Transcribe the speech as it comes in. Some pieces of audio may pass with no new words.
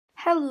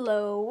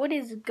Hello, what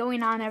is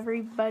going on,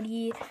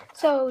 everybody?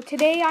 So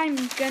today I'm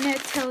gonna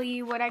tell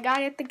you what I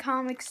got at the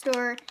comic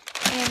store,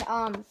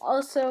 and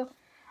also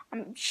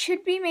I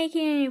should be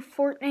making a new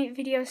Fortnite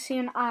video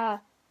soon.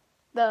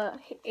 The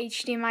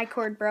HDMI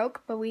cord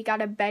broke, but we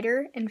got a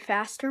better and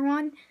faster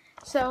one.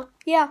 So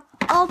yeah,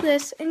 all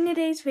this in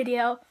today's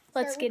video.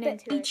 Let's get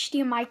into it.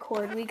 HDMI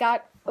cord. We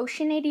got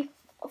Ocean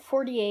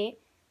 8048,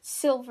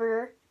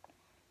 silver,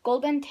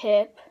 golden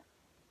tip.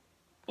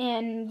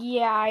 And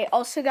yeah, I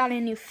also got a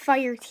new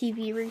Fire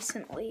TV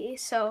recently,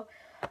 so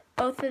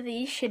both of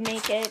these should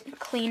make it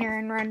cleaner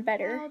and run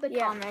better.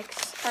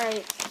 Comics.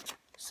 Alright,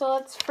 so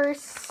let's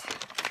first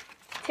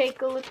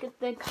take a look at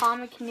the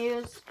comic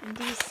news.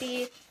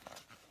 DC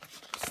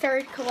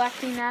started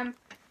collecting them.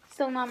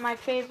 Still not my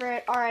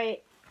favorite.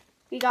 Alright,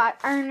 we got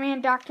Iron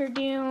Man, Doctor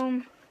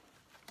Doom,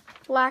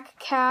 Black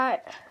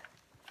Cat,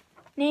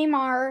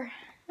 Neymar,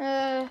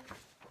 and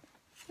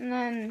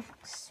then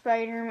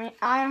Spider-Man.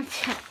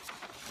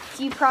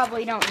 You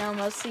probably don't know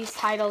most of these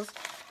titles,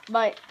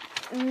 but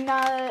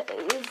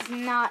it's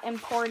not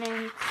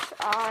important.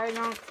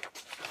 I'm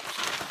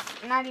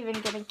not even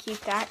gonna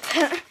keep that.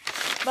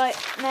 But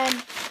then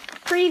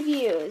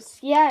previews.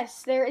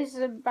 Yes, there is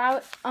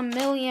about 1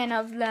 million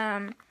of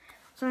them,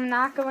 so I'm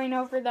not going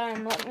over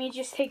them. Let me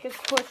just take a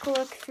quick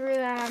look through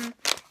them,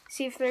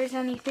 see if there's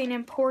anything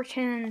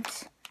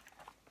important.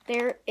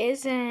 There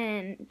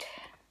isn't.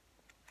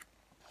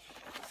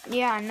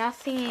 Yeah,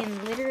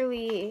 nothing.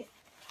 Literally.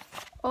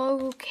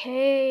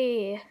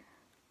 Okay,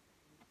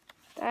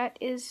 that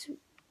is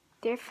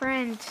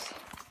different.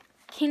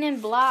 King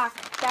 &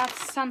 Black,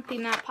 that's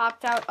something that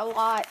popped out a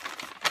lot,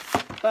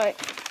 but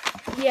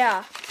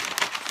yeah.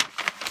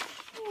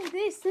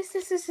 This.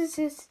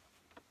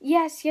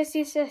 Yes.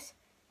 This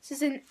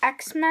is an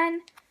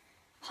X-Men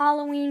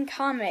Halloween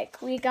comic.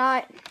 We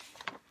got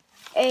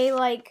a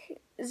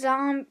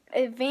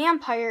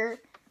vampire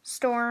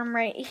storm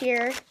right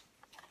here.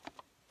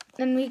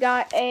 Then we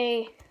got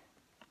a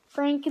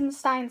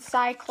Frankenstein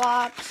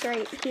Cyclops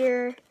right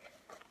here,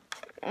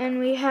 and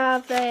we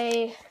have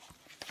a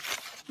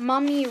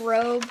Mummy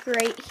Rogue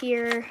right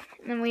here,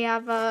 and then we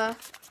have a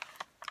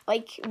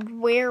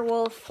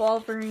werewolf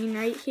Wolverine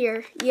right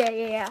here.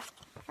 Yeah.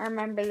 I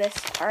remember this.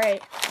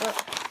 Alright, well,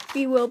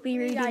 we will be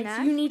reading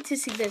that. You need to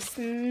see this.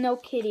 No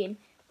kidding.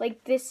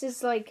 This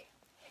is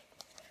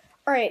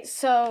Alright,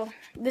 so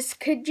this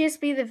could just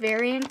be the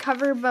variant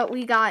cover, but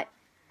we got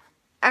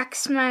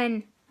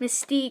X-Men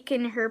Mystique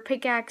and her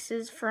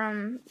pickaxes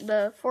from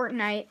the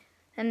Fortnite,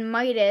 and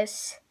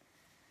Midas,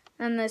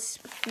 and this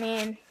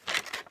man.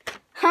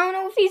 I don't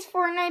know if he's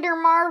Fortnite or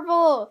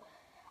Marvel.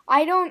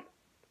 I don't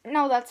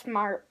know. That's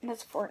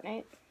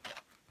Fortnite.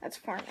 That's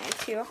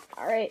Fortnite too.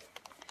 Alright.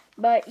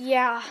 But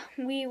yeah,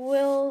 we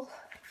will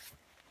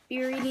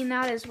be reading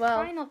that as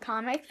well. Final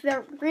comic.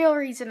 The real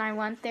reason I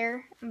went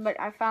there, but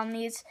I found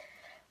these,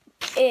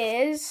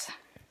 is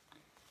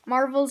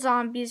Marvel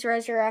Zombies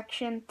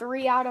Resurrection,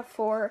 3 out of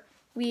 4.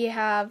 We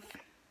have,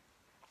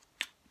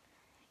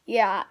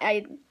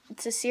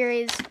 it's a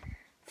series.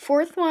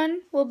 4th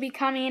one will be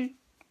coming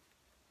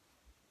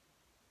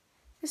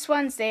this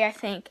Wednesday, I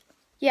think.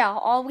 Yeah,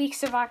 all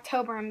weeks of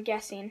October, I'm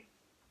guessing.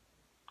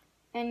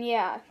 And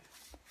yeah,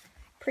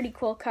 pretty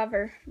cool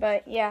cover,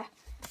 but yeah.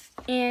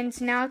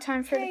 And now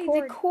time for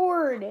the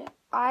cord.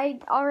 I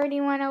already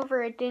went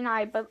over it, didn't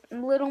I? But a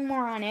little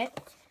more on it.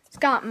 It's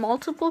got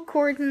multiple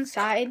cords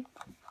inside,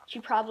 which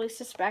you probably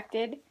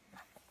suspected.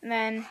 And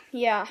then,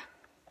 yeah.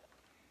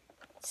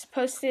 It's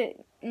supposed to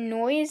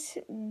noise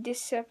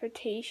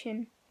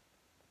dissipation.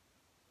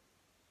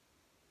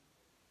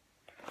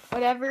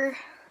 Whatever.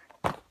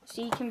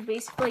 So you can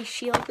basically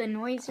shield the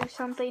noise or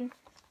something.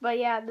 But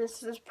yeah,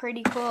 this is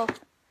pretty cool.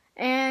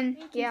 And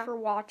thank you for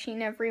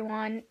watching,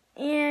 everyone.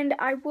 And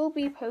I will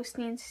be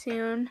posting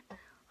soon.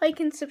 Like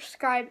and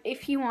subscribe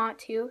if you want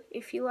to,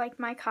 if you like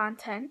my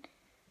content,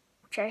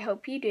 which I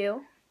hope you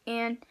do.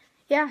 And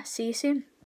yeah, see you soon.